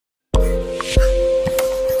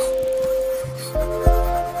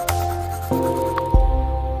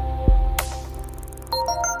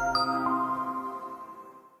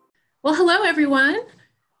Hello, everyone,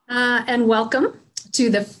 and welcome to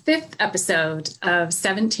the fifth episode of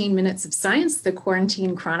 17 Minutes of Science, the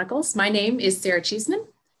Quarantine Chronicles. My name is Sarah Cheeseman,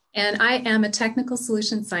 and I am a technical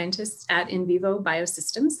solution scientist at InVivo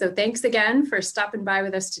Biosystems. So thanks again for stopping by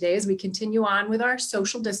with us today as we continue on with our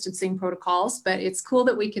social distancing protocols, but it's cool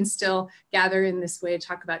that we can still gather in this way to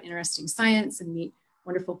talk about interesting science and meet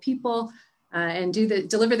wonderful people and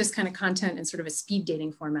deliver this kind of content in sort of a speed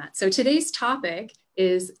dating format. So today's topic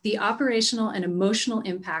is the operational and emotional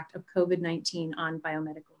impact of COVID-19 on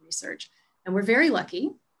biomedical research. And we're very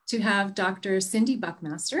lucky to have Dr. Cindy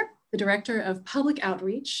Buckmaster, the Director of Public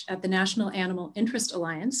Outreach at the National Animal Interest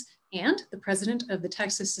Alliance and the President of the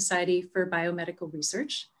Texas Society for Biomedical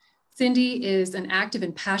Research. Cindy is an active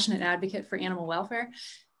and passionate advocate for animal welfare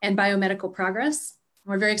and biomedical progress.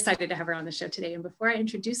 We're very excited to have her on the show today. And before I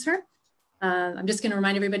introduce her, I'm just going to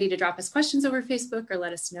remind everybody to drop us questions over Facebook or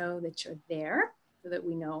let us know that you're there so that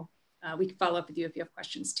we know we can follow up with you if you have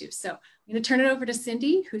questions too. So I'm going to turn it over to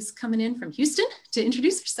Cindy, who's coming in from Houston, to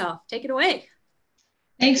introduce herself. Take it away.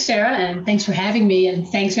 Thanks, Sarah, and thanks for having me. And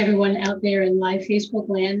thanks everyone out there in live Facebook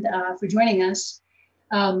land for joining us.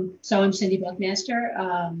 So I'm Cindy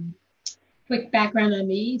Buckmaster. Quick background on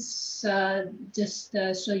me, so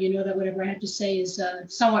you know that whatever I have to say is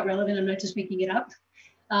somewhat relevant. I'm not just making it up.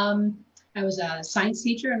 I was a science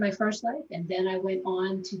teacher in my first life, and then I went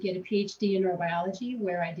on to get a PhD in neurobiology,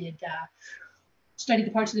 where I did study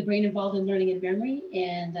the parts of the brain involved in learning and memory,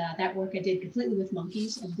 and that work I did completely with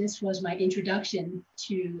monkeys, and this was my introduction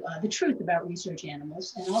to the truth about research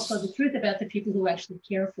animals, and also the truth about the people who actually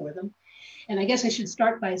care for them. And I guess I should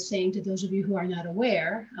start by saying to those of you who are not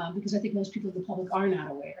aware, because I think most people in the public are not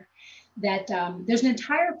aware, that there's an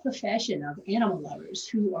entire profession of animal lovers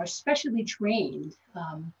who are specially trained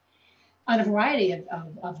on a variety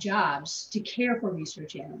of jobs to care for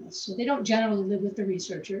research animals. So they don't generally live with the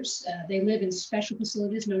researchers. They live in special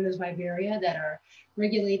facilities known as vivaria that are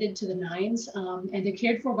regulated to the nines, and they're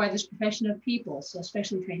cared for by this profession of people. So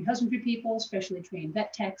specially trained husbandry people, specially trained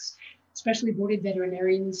vet techs, specially boarded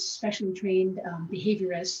veterinarians, specially trained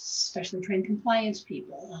behaviorists, specially trained compliance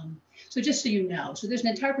people. So just so you know, so there's an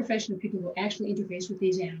entire profession of people who actually interface with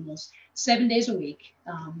these animals 7 days a week,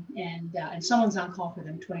 and someone's on call for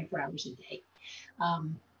them 24 hours a day.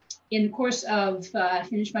 In the course of, I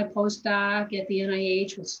finished my postdoc at the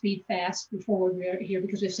NIH, we'll speed fast before we're here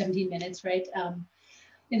because we have 17 minutes, right?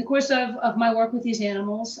 In the course of my work with these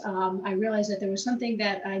animals, I realized that there was something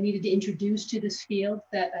that I needed to introduce to this field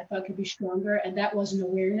that I thought could be stronger, and that was an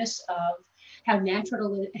awareness of how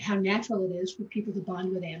natural it is for people to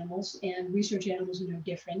bond with animals, and research animals are no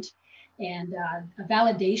different. And a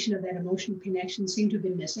validation of that emotional connection seemed to have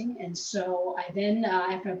been missing. And so I then,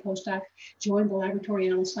 after my postdoc, joined the laboratory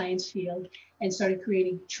animal science field and started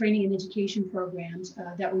creating training and education programs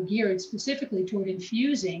that were geared specifically toward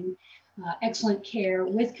infusing excellent care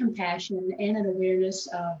with compassion and an awareness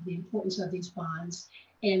of the importance of these bonds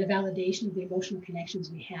and a validation of the emotional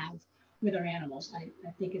connections we have with our animals. I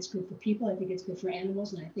think it's good for people, I think it's good for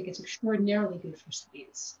animals, and I think it's extraordinarily good for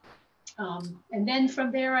science. And then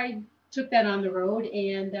from there, I took that on the road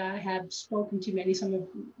and have spoken to maybe some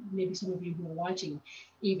of you who are watching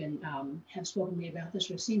even have spoken to me about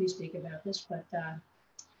this or seen me speak about this, but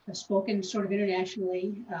I've spoken sort of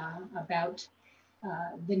internationally about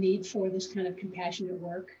the need for this kind of compassionate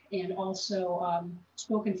work, and also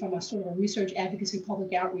spoken from a sort of a research advocacy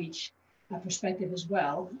public outreach perspective as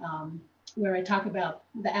well, where I talk about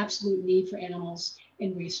the absolute need for animals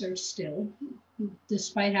in research still,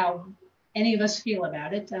 despite how any of us feel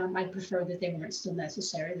about it. I prefer that they weren't still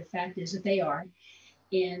necessary. The fact is that they are.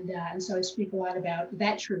 And so I speak a lot about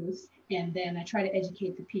that truth, and then I try to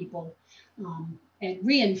educate the people and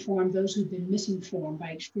re-inform those who've been misinformed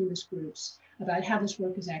by extremist groups about how this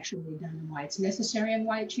work is actually done and why it's necessary and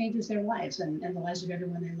why it changes their lives and the lives of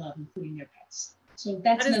everyone they love, including their pets. So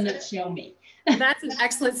that's in a nutshell me. That's an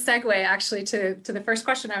excellent segue actually to the first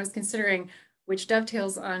question I was considering, which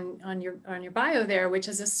dovetails on your bio there, which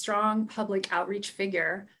is a strong public outreach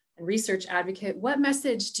figure and research advocate. What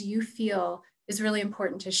message do you feel is really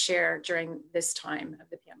important to share during this time of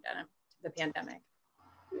the pandemic?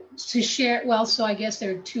 To share, well, so I guess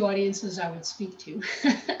there are two audiences I would speak to.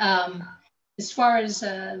 As far as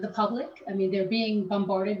the public, I mean, they're being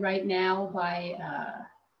bombarded right now by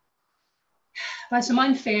some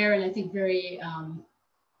unfair and I think very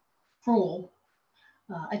cruel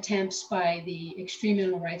attempts by the extreme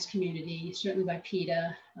animal rights community, certainly by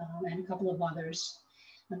PETA and a couple of others.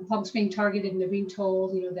 And the public's being targeted, and they're being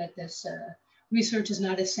told, you know, that this research is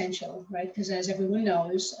not essential, right? Because as everyone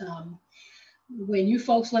knows, when you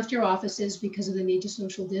folks left your offices because of the need to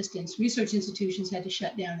social distance, research institutions had to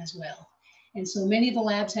shut down as well. And so many of the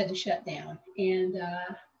labs had to shut down, and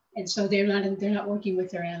so they're not working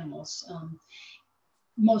with their animals,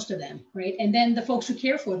 most of them, right? And then the folks who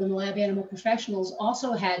care for them, the lab animal professionals,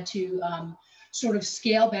 also had to sort of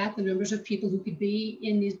scale back the numbers of people who could be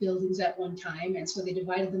in these buildings at one time. And so they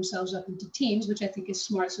divided themselves up into teams, which I think is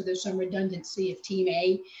smart. So there's some redundancy. If team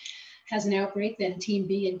A has an outbreak, then team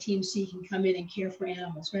B and team C can come in and care for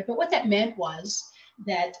animals, right? But what that meant was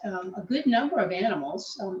that a good number of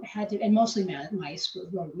animals had to, and mostly mice,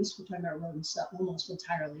 rodents, we're talking about rodents almost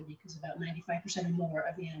entirely, because about 95% or more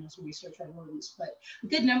of the animals we research are rodents, but a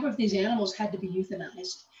good number of these animals had to be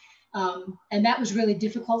euthanized. And that was really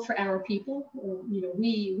difficult for our people. You know,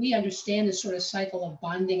 we understand the sort of cycle of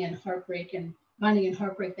bonding and heartbreak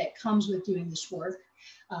that comes with doing this work.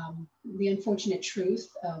 The unfortunate truth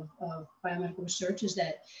of biomedical research is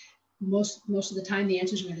that most of the time the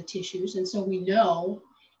answers are in the tissues. And so we know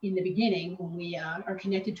in the beginning, when we are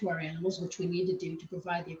connected to our animals, which we need to do to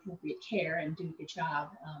provide the appropriate care and do a good job,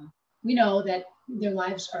 we know that their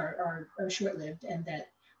lives are short-lived, and that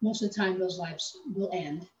most of the time those lives will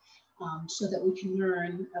end, so that we can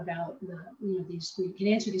learn about we can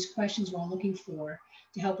answer these questions we're all looking for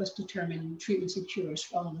to help us determine treatments and cures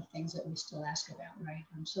for all of the things that we still ask about, right?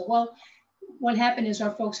 What happened is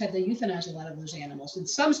our folks had to euthanize a lot of those animals, and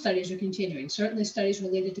some studies are continuing, certainly studies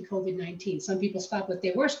related to COVID-19. Some people stopped what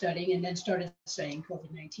they were studying and then started studying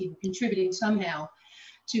COVID-19, contributing somehow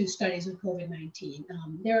to studies of COVID-19.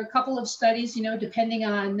 There are a couple of studies, depending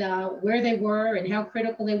on where they were and how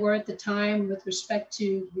critical they were at the time with respect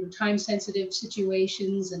to time-sensitive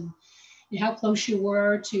situations, and how close you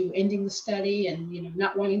were to ending the study, and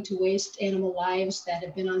not wanting to waste animal lives that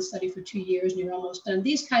have been on study for 2 years and you're almost done.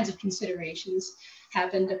 These kinds of considerations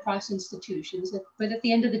happened across institutions, but at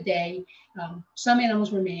the end of the day, some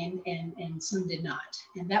animals remained and some did not.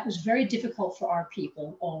 And that was very difficult for our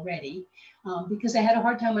people already, because they had a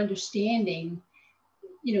hard time understanding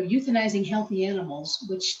euthanizing healthy animals,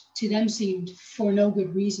 which to them seemed for no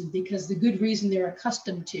good reason, because the good reason they're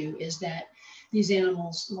accustomed to is that these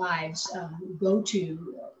animals' lives go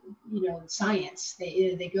to, science.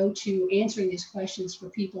 They go to answering these questions for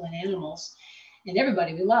people and animals and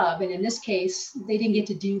everybody we love. And in this case, they didn't get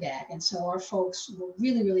to do that. And so our folks were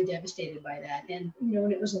really, really devastated by that. And,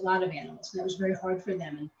 and it was a lot of animals, and that was very hard for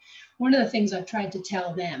them. And one of the things I've tried to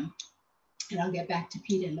tell them, and I'll get back to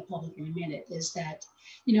PETA in the public in a minute, is that,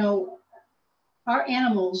 our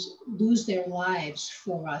animals lose their lives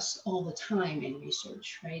for us all the time in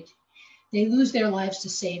research, right? They lose their lives to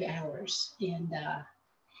save ours, and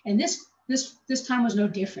this time was no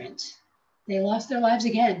different. They lost their lives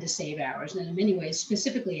again to save ours, and in many ways,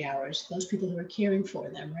 specifically ours, those people who are caring for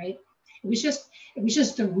them, right? It was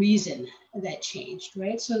just the reason that changed,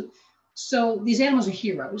 right? So these animals are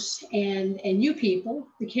heroes, and you people,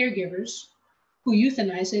 the caregivers, who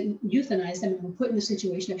euthanize them and were put in the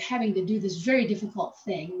situation of having to do this very difficult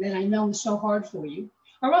thing that I know is so hard for you,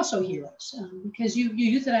 are also heroes, because you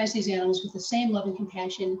euthanize these animals with the same love and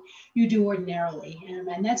compassion you do ordinarily.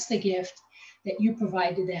 And that's the gift that you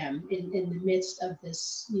provide to them in the midst of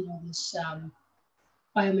this, this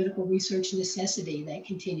biomedical research necessity that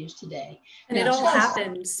continues today. And it all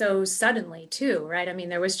happened so suddenly too, right? I mean,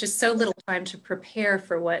 there was just so little time to prepare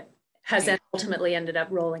for what has ultimately ended up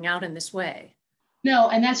rolling out in this way. No,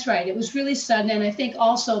 and that's right. It was really sudden. And I think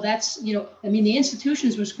also that's, the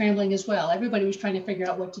institutions were scrambling as well. Everybody was trying to figure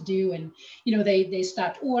out what to do. And, they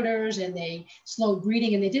stopped orders and they slowed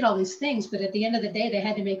breeding and they did all these things. But at the end of the day, they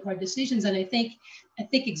had to make hard decisions. And I think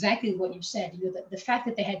exactly what you said, the fact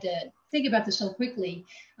that they had to think about this so quickly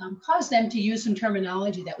caused them to use some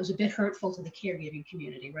terminology that was a bit hurtful to the caregiving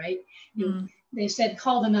community, right? They said,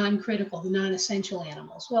 call the non-critical, the non-essential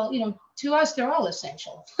animals. Well, to us, they're all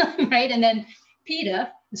essential, right? And then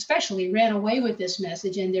PETA especially ran away with this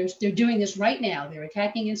message, and they're doing this right now. They're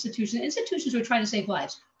attacking institutions. Institutions who are trying to save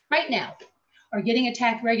lives right now are getting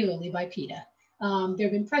attacked regularly by PETA. There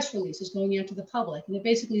have been press releases going out to the public, and they're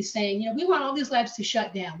basically saying, we want all these labs to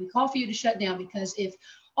shut down. We call for you to shut down because if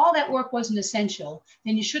all that work wasn't essential,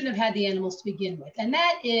 then you shouldn't have had the animals to begin with. And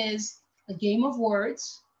that is a game of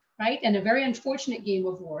words, right? And a very unfortunate game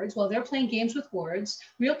of words. While they're playing games with words,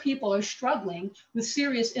 real people are struggling with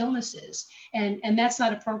serious illnesses. And that's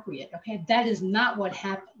not appropriate, okay? That is not what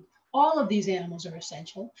happened. All of these animals are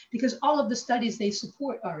essential because all of the studies they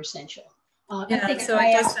support are essential. So it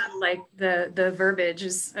does sound like the verbiage,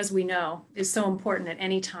 as we know, is so important at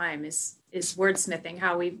any time, is wordsmithing,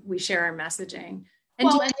 how we share our messaging. And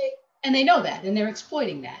And they know that, and they're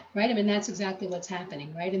exploiting that, right? I mean, that's exactly what's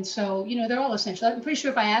happening, right? And so, they're all essential. I'm pretty sure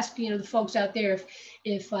if I ask, the folks out there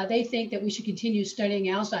if they think that we should continue studying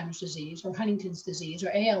Alzheimer's disease or Huntington's disease or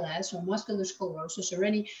ALS or muscular sclerosis or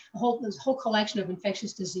this whole collection of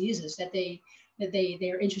infectious diseases that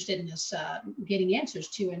they're interested in us getting answers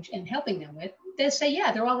to and helping them with, they say,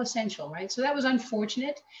 yeah, they're all essential, right? So that was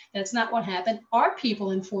unfortunate. That's not what happened. Our people,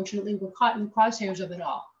 unfortunately, were caught in the crosshairs of it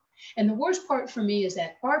all. And the worst part for me is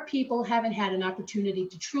that our people haven't had an opportunity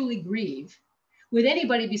to truly grieve with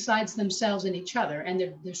anybody besides themselves and each other.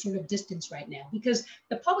 And they're sort of distanced right now because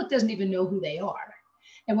the public doesn't even know who they are.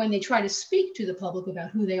 And when they try to speak to the public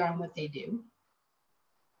about who they are and what they do,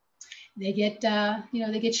 they get,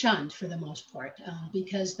 they get shunned for the most part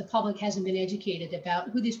because the public hasn't been educated about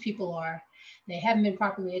who these people are. They haven't been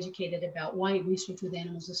properly educated about why research with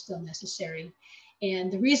animals is still necessary.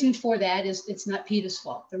 And the reason for that is it's not PETA's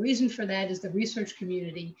fault. The reason for that is the research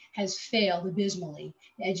community has failed abysmally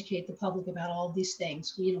to educate the public about all of these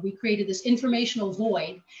things. We created this informational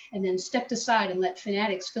void and then stepped aside and let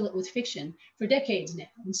fanatics fill it with fiction for decades now.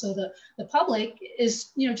 And so the public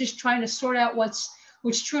is, just trying to sort out what's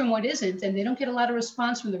true and what isn't, and they don't get a lot of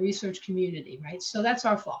response from the research community, right? So that's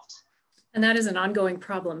our fault. And that is an ongoing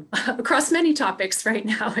problem across many topics right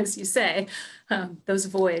now, as you say, those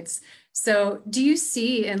voids. So do you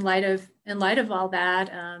see in light of all that,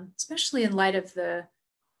 especially in light of the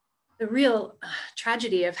real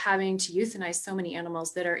tragedy of having to euthanize so many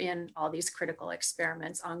animals that are in all these critical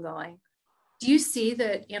experiments ongoing, do you see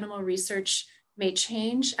that animal research may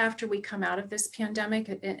change after we come out of this pandemic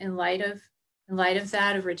in light of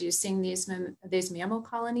that, of reducing these mammal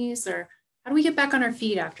colonies? Or how do we get back on our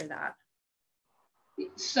feet after that?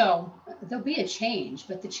 So there'll be a change,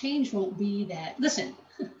 but the change won't be that. Listen,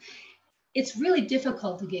 it's really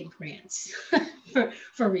difficult to get grants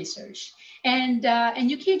for research, and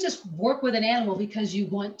you can't just work with an animal because you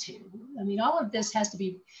want to. I mean, all of this has to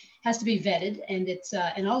be vetted, and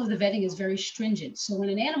and all of the vetting is very stringent. So when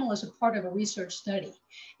an animal is a part of a research study,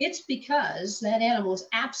 it's because that animal is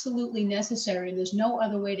absolutely necessary, and there's no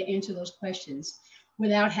other way to answer those questions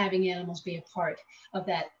without having animals be a part of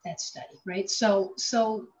that study, right? So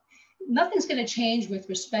nothing's going to change with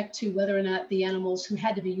respect to whether or not the animals who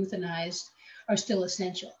had to be euthanized are still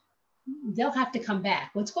essential. They'll have to come back.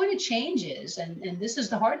 What's going to change is, and this is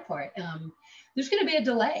the hard part, there's going to be a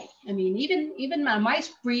delay. I mean, even my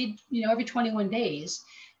mice breed, every 21 days.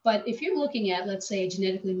 But if you're looking at, let's say, a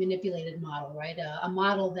genetically manipulated model, right? A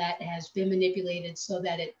model that has been manipulated so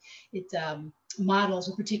that it models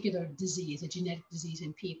a particular disease, a genetic disease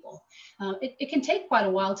in people. It can take quite a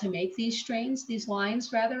while to make these lines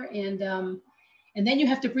rather, and then you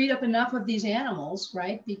have to breed up enough of these animals,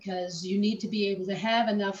 right? Because you need to be able to have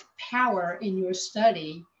enough power in your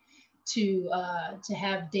study to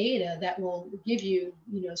have data that will give you,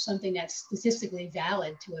 something that's statistically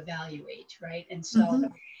valid to evaluate, right? And so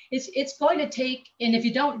it's going to take, and if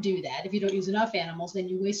you don't do that, if you don't use enough animals, then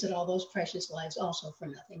you wasted all those precious lives also for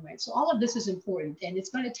nothing, right? So all of this is important, and it's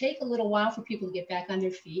going to take a little while for people to get back on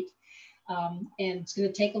their feet, and it's going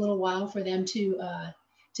to take a little while for them to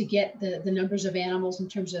get the numbers of animals in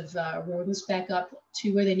terms of rodents back up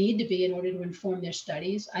to where they need to be in order to inform their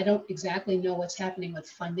studies. I don't exactly know what's happening with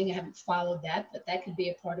funding. I haven't followed that, but that could be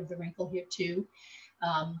a part of the wrinkle here too.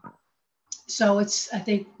 So I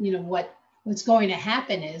think, what's going to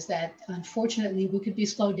happen is that, unfortunately, we could be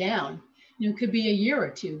slowed down. It could be a year or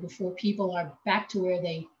two before people are back to where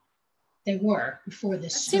they were before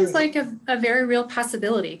this. That seems like a very real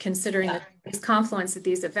possibility, considering this confluence of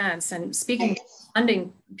these events. And speaking of the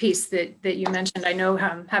funding piece that you mentioned, I know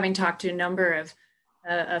having talked to a number of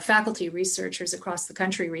faculty researchers across the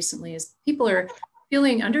country recently, is people are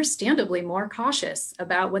feeling understandably more cautious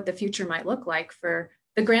about what the future might look like for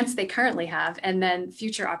the grants they currently have, and then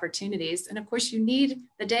future opportunities. And of course, you need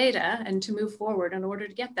the data and to move forward in order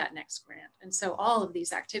to get that next grant. And so all of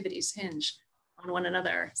these activities hinge on one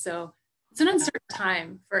another. So it's an uncertain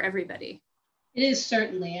time for everybody. It is,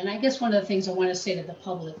 certainly. And I guess one of the things I want to say to the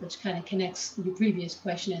public, which kind of connects your previous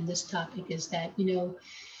question and this topic, is that,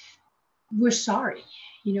 we're sorry.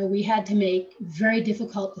 We had to make very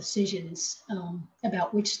difficult decisions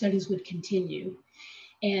about which studies would continue.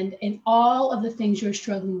 And all of the things you're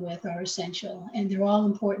struggling with are essential, and they're all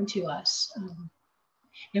important to us.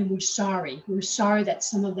 And we're sorry. We're sorry that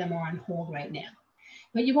some of them are on hold right now.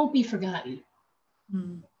 But you won't be forgotten.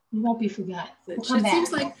 You won't be forgotten. It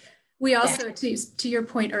seems like we also, to your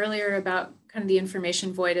point earlier about kind of the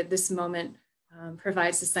information void at this moment,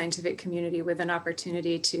 provides the scientific community with an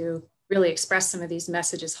opportunity to really express some of these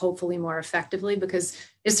messages, hopefully more effectively, because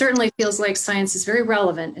it certainly feels like science is very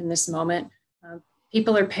relevant in this moment.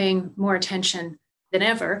 people are paying more attention than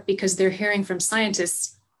ever because they're hearing from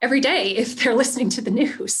scientists every day if they're listening to the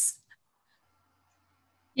news.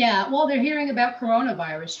 Yeah, well, they're hearing about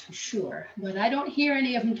coronavirus for sure, but I don't hear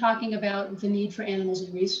any of them talking about the need for animals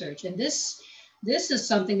in research. And this is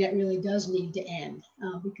something that really does need to end,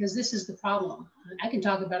 because this is the problem. I can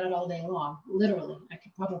talk about it all day long, literally. I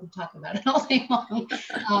could probably talk about it all day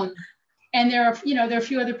long. And there are a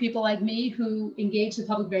few other people like me who engage the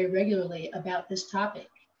public very regularly about this topic.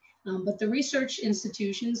 But the research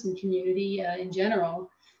institutions and community in general,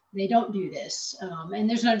 they don't do this. And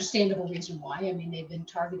there's an understandable reason why. I mean, they've been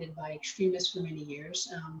targeted by extremists for many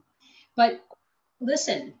years. But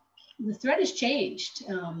listen, the threat has changed.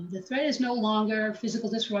 The threat is no longer physical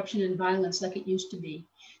disruption and violence like it used to be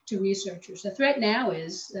to researchers. The threat now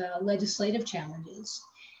is legislative challenges.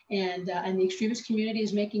 And the extremist community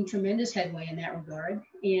is making tremendous headway in that regard.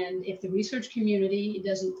 And if the research community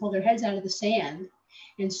doesn't pull their heads out of the sand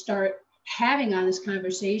and start having honest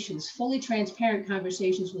conversations, fully transparent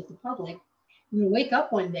conversations with the public, you're going to wake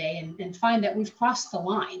up one day and find that we've crossed the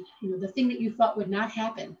line. The thing that you thought would not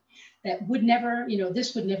happen, that would never,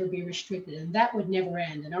 this would never be restricted, and that would never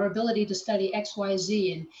end. And our ability to study X, Y,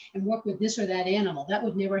 Z and work with this or that animal, that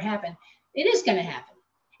would never happen. It is going to happen.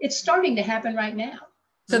 It's starting to happen right now.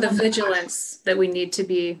 So the vigilance that we need to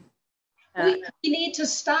be. We need to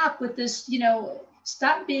stop with this,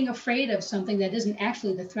 stop being afraid of something that isn't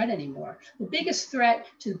actually the threat anymore. The biggest threat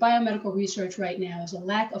to biomedical research right now is a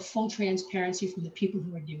lack of full transparency from the people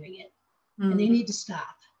who are doing it. And they need to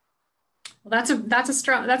stop. Well, that's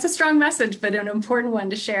a strong message, but an important one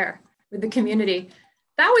to share with the community.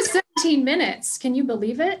 That was 17 minutes. Can you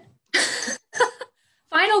believe it?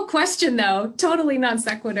 Final question though, totally non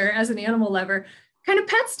sequitur as an animal lover. What kind of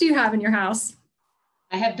pets do you have in your house?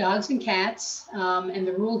 I have dogs and cats, and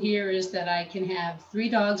the rule here is that I can have 3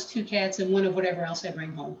 dogs, 2 cats, and 1 of whatever else I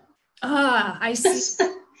bring home. Ah, I see.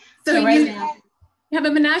 So right now, you have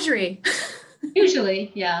a menagerie.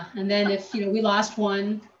 Usually, yeah. And then if we lost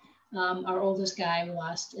one, our oldest guy, we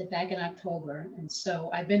lost it back in October, and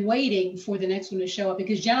so I've been waiting for the next one to show up,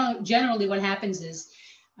 because generally what happens is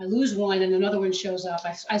I lose one and another one shows up.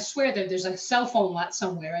 I swear that there's a cell phone lot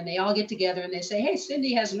somewhere, and they all get together and they say, "Hey,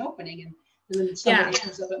 Cindy has an opening," and then somebody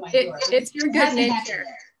comes up at my door. It's your good nature.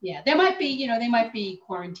 Yeah, they might be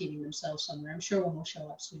quarantining themselves somewhere. I'm sure one will show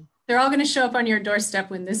up soon. They're all going to show up on your doorstep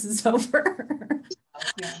when this is over.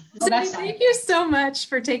 Yeah. Well, thank you so much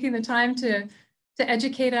for taking the time to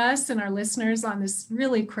educate us and our listeners on this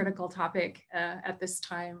really critical topic at this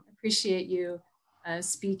time. Appreciate you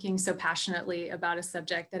speaking so passionately about a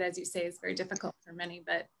subject that, as you say, is very difficult for many,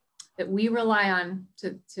 but that we rely on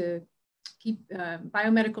to keep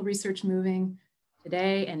biomedical research moving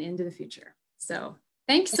today and into the future. So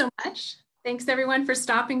thanks so much. Thanks everyone for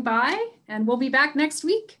stopping by, and we'll be back next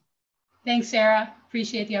week. Thanks, Sarah.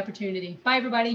 Appreciate the opportunity. Bye, everybody.